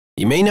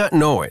You may not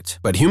know it,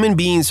 but human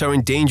beings are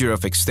in danger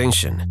of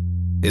extinction.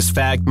 This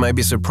fact might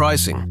be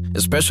surprising,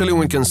 especially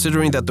when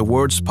considering that the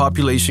world's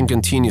population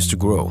continues to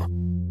grow.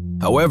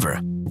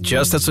 However,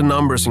 just as the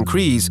numbers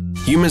increase,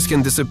 humans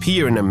can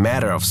disappear in a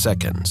matter of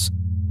seconds.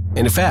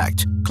 In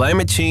fact,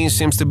 climate change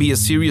seems to be a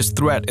serious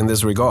threat in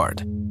this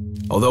regard.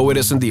 Although it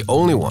isn't the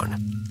only one,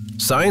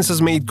 science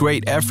has made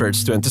great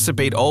efforts to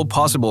anticipate all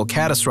possible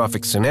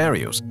catastrophic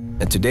scenarios,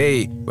 and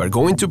today we're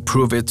going to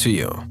prove it to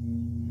you.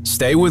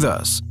 Stay with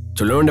us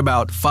to learn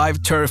about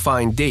 5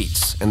 terrifying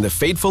dates and the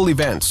fateful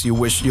events you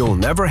wish you'll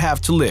never have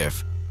to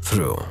live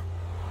through.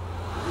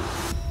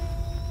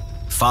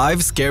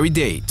 5 scary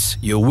dates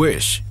you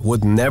wish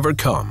would never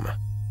come.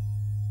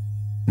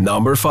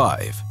 Number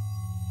 5.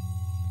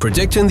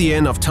 Predicting the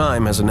end of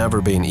time has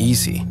never been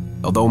easy,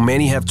 although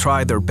many have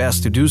tried their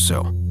best to do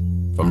so.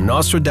 From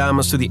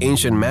Nostradamus to the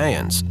ancient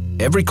Mayans,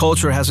 every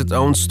culture has its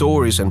own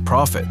stories and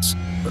prophets.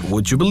 But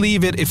would you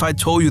believe it if I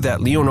told you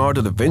that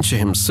Leonardo da Vinci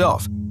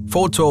himself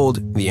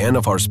foretold the end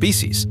of our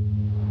species?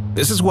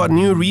 This is what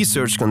new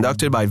research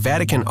conducted by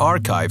Vatican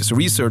Archives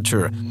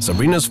researcher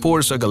Sabrina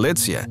Sforza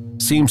Galizia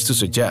seems to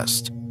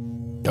suggest.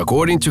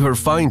 According to her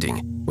finding,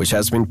 which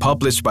has been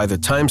published by the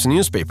Times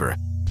newspaper,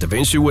 Da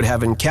Vinci would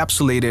have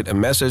encapsulated a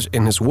message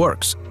in his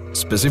works,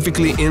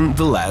 specifically in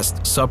The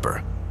Last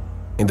Supper.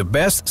 In the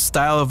best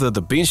style of the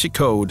Da Vinci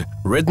Code,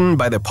 written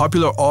by the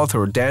popular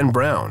author Dan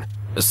Brown,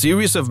 a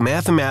series of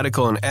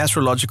mathematical and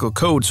astrological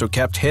codes are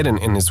kept hidden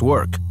in his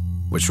work,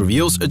 which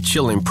reveals a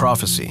chilling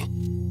prophecy.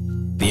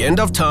 The end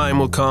of time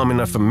will come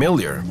in a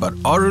familiar but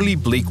utterly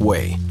bleak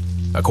way.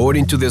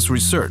 According to this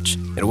research,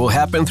 it will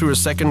happen through a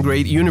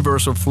second-grade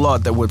universal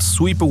flood that would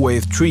sweep away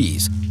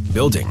trees,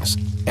 buildings,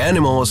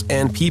 animals,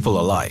 and people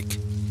alike.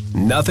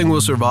 Nothing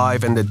will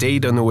survive, and the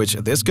date on which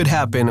this could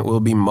happen will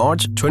be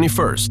March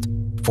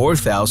 21st,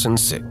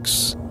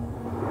 4006.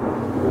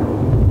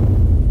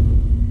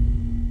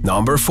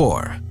 Number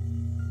 4.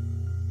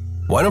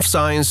 One of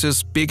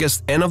science's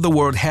biggest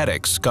end-of-the-world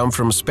headaches comes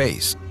from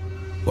space.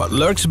 What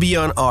lurks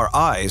beyond our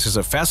eyes is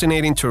a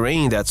fascinating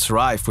terrain that's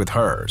rife with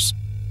horrors.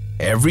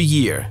 Every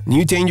year,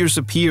 new dangers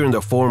appear in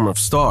the form of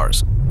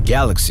stars,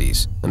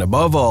 galaxies, and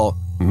above all,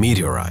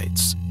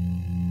 meteorites.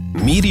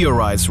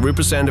 Meteorites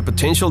represent a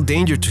potential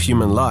danger to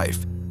human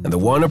life, and the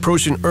one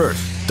approaching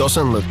Earth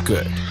doesn't look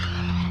good.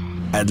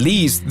 At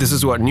least, this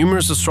is what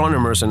numerous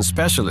astronomers and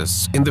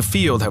specialists in the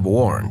field have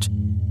warned.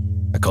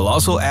 A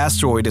colossal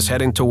asteroid is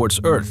heading towards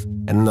Earth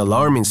at an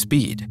alarming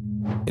speed.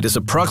 It is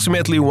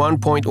approximately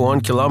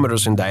 1.1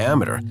 kilometers in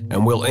diameter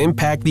and will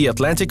impact the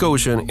Atlantic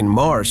Ocean in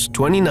March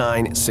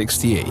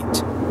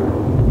 2968.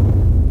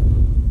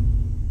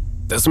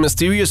 This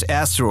mysterious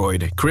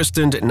asteroid,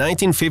 christened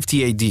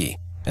 1950 AD,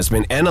 has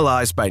been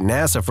analyzed by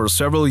NASA for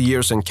several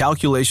years, and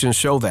calculations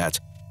show that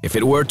if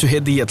it were to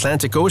hit the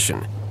Atlantic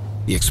Ocean,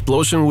 the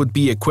explosion would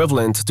be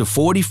equivalent to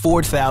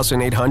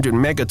 44,800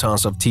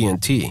 megatons of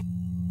TNT,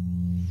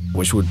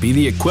 which would be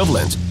the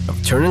equivalent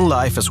of turning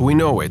life as we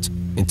know it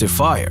into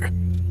fire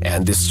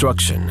and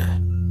destruction.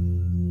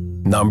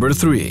 Number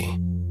 3.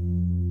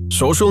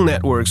 Social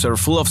networks are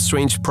full of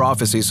strange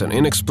prophecies and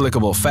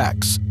inexplicable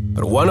facts,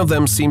 but one of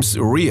them seems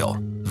real,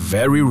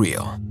 very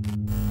real.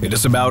 It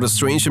is about a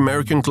strange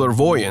American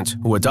clairvoyant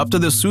who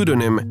adopted the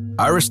pseudonym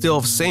Aristotle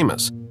of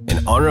Samos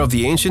in honor of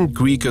the ancient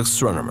Greek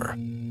astronomer.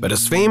 But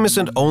his fame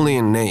isn't only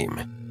in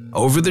name.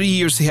 Over the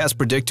years, he has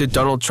predicted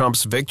Donald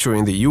Trump's victory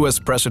in the US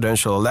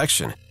presidential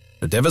election,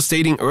 a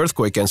devastating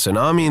earthquake and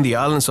tsunami in the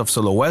islands of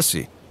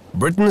Sulawesi,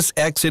 Britain's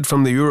exit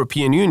from the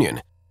European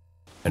Union,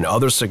 and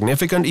other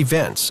significant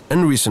events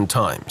in recent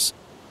times.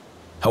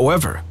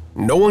 However,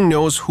 no one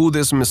knows who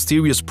this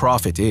mysterious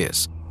prophet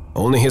is.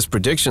 Only his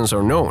predictions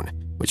are known,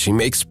 which he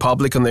makes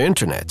public on the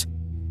internet,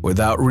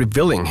 without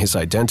revealing his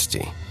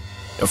identity.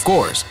 Of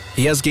course,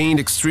 he has gained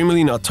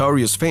extremely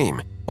notorious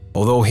fame,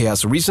 although he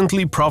has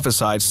recently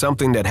prophesied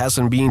something that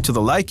hasn't been to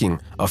the liking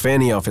of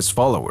any of his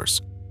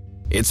followers.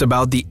 It's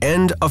about the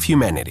end of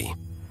humanity.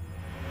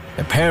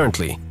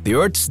 Apparently, the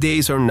Earth's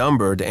days are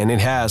numbered, and it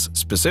has,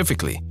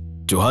 specifically,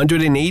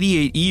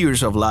 288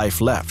 years of life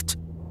left,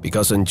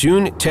 because on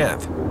June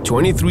 10th,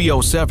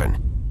 2307,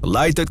 the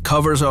light that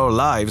covers our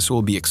lives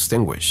will be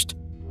extinguished.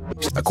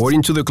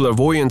 According to the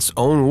clairvoyant's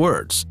own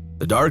words,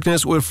 the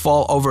darkness will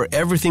fall over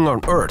everything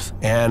on Earth,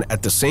 and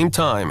at the same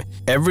time,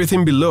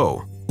 everything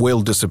below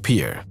will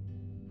disappear.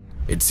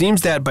 It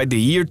seems that by the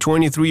year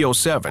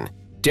 2307,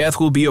 death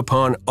will be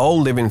upon all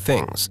living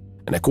things,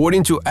 and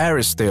according to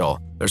Aristotle,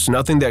 there's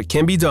nothing that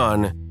can be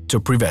done to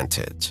prevent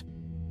it.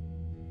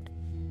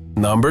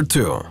 Number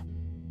 2.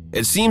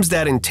 It seems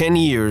that in 10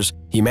 years,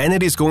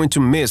 humanity is going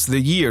to miss the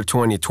year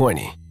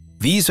 2020.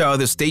 These are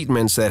the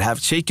statements that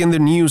have shaken the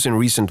news in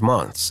recent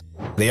months.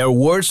 They are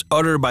words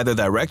uttered by the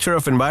Director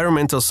of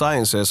Environmental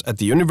Sciences at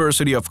the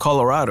University of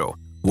Colorado,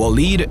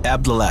 Walid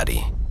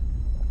Abdelati.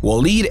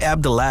 Walid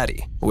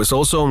Abdelati, who is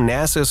also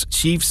NASA's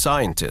chief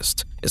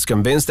scientist, is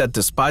convinced that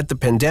despite the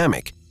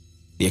pandemic,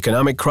 the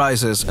economic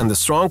crisis, and the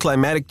strong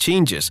climatic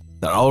changes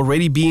that are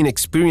already being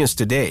experienced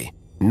today,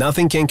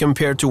 nothing can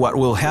compare to what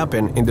will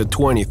happen in the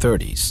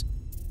 2030s.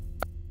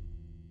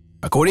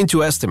 According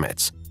to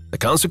estimates, the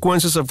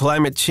consequences of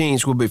climate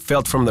change will be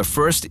felt from the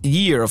first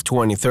year of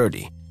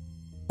 2030.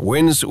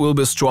 Winds will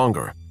be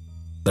stronger.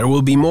 There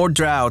will be more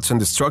droughts and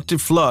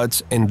destructive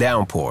floods and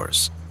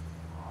downpours.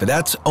 But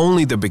that's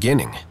only the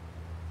beginning.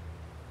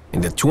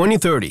 In the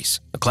 2030s,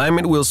 the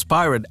climate will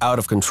spiral out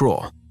of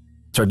control.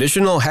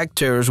 Traditional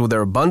hectares with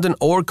their abundant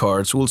ore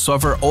cards will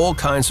suffer all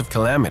kinds of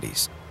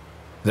calamities.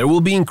 There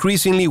will be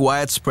increasingly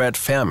widespread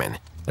famine.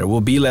 There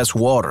will be less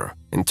water.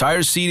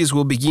 Entire cities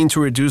will begin to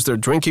reduce their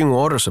drinking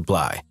water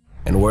supply.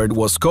 And where it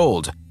was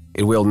cold,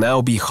 it will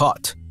now be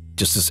hot,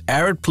 just as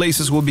arid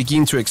places will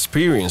begin to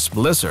experience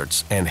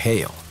blizzards and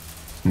hail.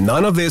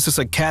 None of this is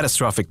a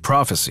catastrophic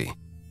prophecy.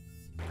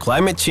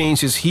 Climate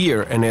change is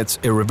here and it's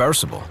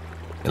irreversible.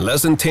 In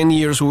less than 10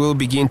 years, we will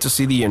begin to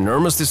see the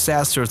enormous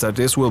disasters that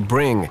this will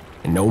bring,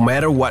 and no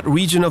matter what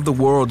region of the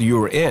world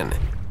you're in,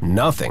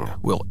 nothing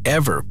will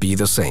ever be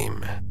the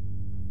same.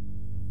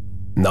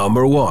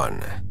 Number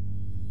 1.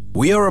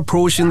 We are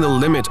approaching the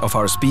limit of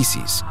our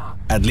species.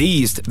 At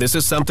least, this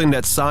is something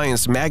that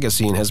Science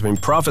magazine has been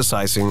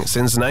prophesying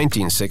since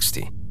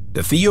 1960.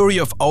 The theory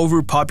of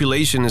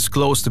overpopulation is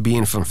close to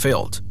being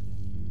fulfilled.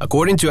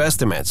 According to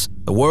estimates,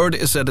 the world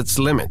is at its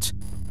limit.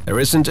 There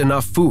isn't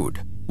enough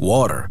food,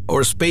 water,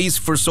 or space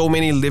for so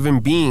many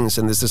living beings,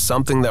 and this is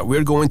something that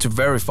we're going to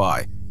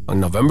verify on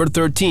November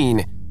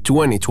 13,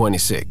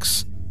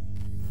 2026.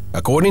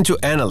 According to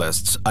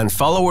analysts and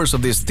followers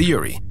of this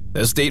theory,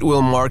 this date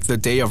will mark the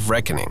day of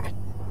reckoning.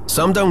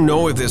 Some don't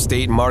know if this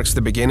date marks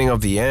the beginning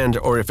of the end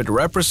or if it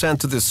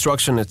represents the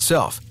destruction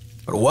itself,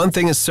 but one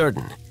thing is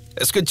certain,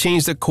 this could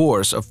change the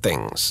course of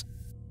things.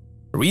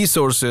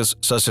 Resources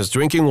such as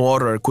drinking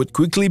water could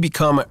quickly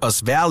become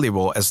as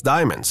valuable as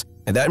diamonds,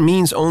 and that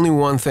means only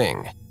one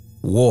thing: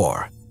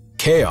 war,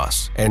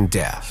 chaos, and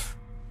death.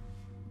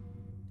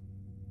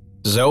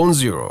 Zone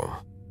 0.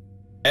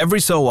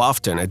 Every so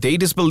often, a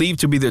date is believed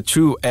to be the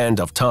true end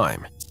of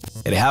time.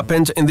 It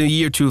happened in the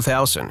year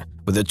 2000,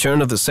 with the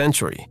turn of the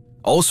century.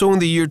 Also in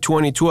the year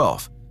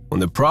 2012, when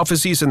the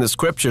prophecies and the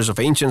scriptures of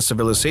ancient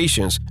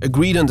civilizations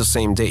agreed on the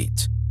same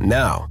date.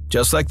 Now,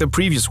 just like the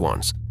previous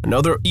ones,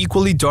 another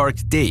equally dark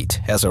date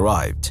has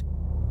arrived.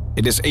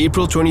 It is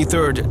April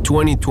 23,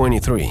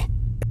 2023.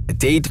 A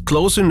date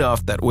close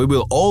enough that we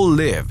will all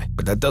live,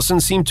 but that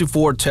doesn't seem to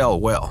foretell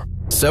well.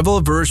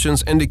 Several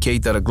versions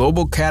indicate that a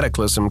global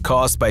cataclysm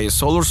caused by a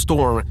solar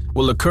storm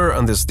will occur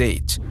on this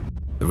date.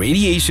 The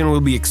radiation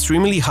will be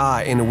extremely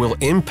high and it will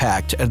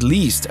impact at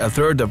least a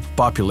third of the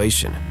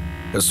population.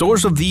 The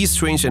source of these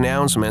strange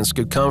announcements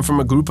could come from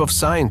a group of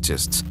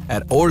scientists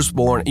at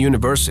Osborne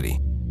University,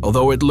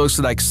 although it looks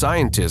like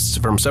scientists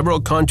from several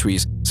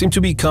countries seem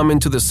to be coming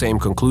to the same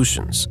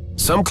conclusions.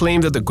 Some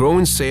claim that the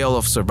growing sale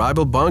of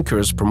survival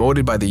bunkers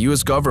promoted by the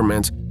US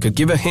government could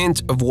give a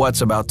hint of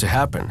what's about to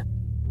happen.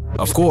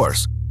 Of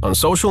course, on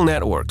social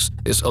networks,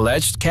 this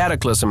alleged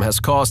cataclysm has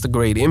caused a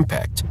great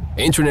impact.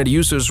 Internet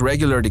users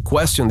regularly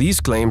question these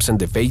claims and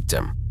debate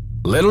them.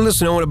 Little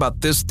is known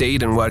about this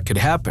date and what could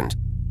happen.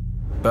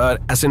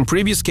 But as in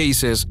previous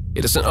cases,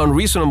 it isn't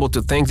unreasonable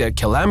to think that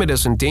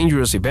calamitous and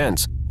dangerous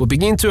events will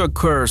begin to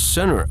occur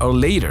sooner or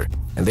later,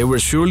 and they will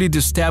surely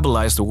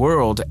destabilize the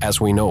world as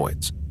we know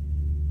it.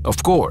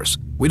 Of course,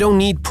 we don't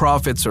need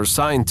prophets or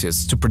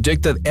scientists to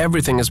predict that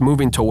everything is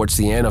moving towards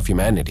the end of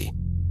humanity.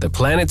 The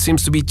planet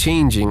seems to be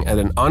changing at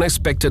an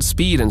unexpected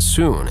speed, and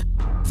soon,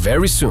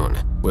 very soon,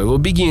 we will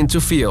begin to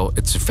feel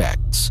its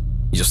effects.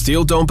 You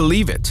still don't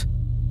believe it?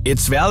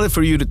 It's valid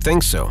for you to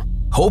think so.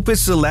 Hope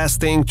is the last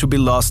thing to be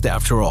lost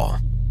after all.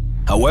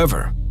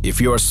 However,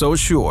 if you are so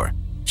sure,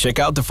 check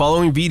out the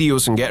following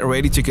videos and get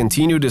ready to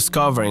continue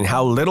discovering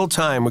how little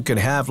time we could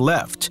have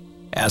left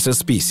as a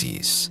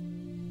species.